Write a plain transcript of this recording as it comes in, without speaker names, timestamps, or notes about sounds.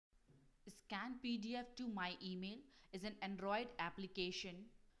Scan PDF to My Email is an Android application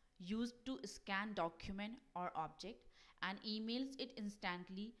used to scan document or object and emails it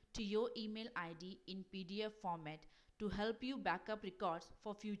instantly to your email ID in PDF format to help you backup records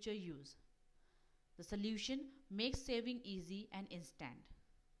for future use. The solution makes saving easy and instant.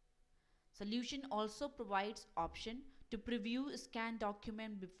 Solution also provides option to preview scanned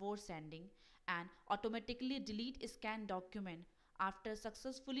document before sending and automatically delete scanned document after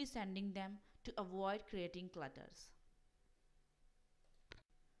successfully sending them to avoid creating clutters.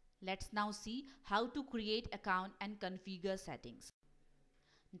 Let's now see how to create account and configure settings.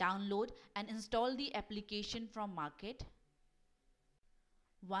 Download and install the application from Market.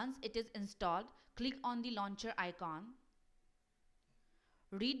 Once it is installed, click on the launcher icon.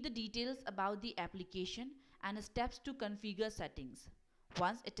 Read the details about the application and steps to configure settings.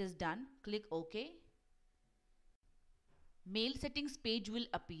 Once it is done, click OK. Mail settings page will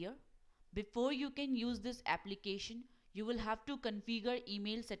appear. Before you can use this application, you will have to configure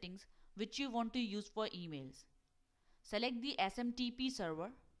email settings which you want to use for emails. Select the SMTP server.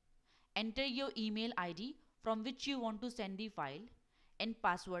 Enter your email ID from which you want to send the file and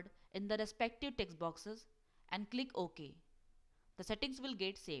password in the respective text boxes and click OK. The settings will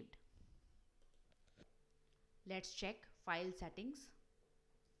get saved. Let's check file settings.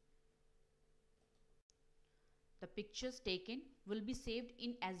 The pictures taken will be saved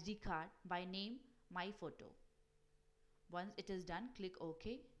in SD card by name My Photo. Once it is done, click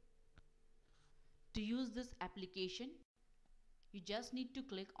OK. To use this application, you just need to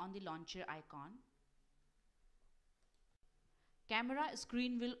click on the launcher icon. Camera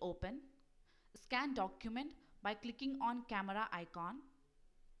screen will open. Scan document by clicking on camera icon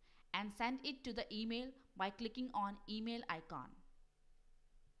and send it to the email by clicking on email icon.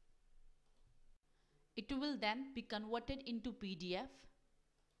 It will then be converted into PDF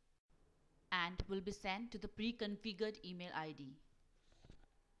and will be sent to the pre-configured email ID.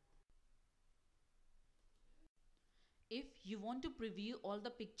 If you want to preview all the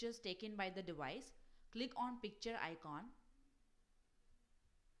pictures taken by the device, click on picture icon.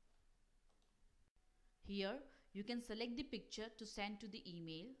 Here you can select the picture to send to the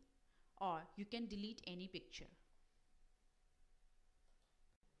email, or you can delete any picture.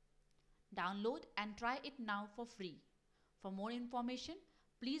 Download and try it now for free. For more information,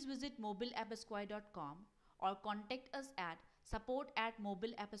 please visit mobileappsquare.com or contact us at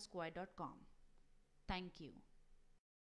support@mobileappsquare.com. Thank you.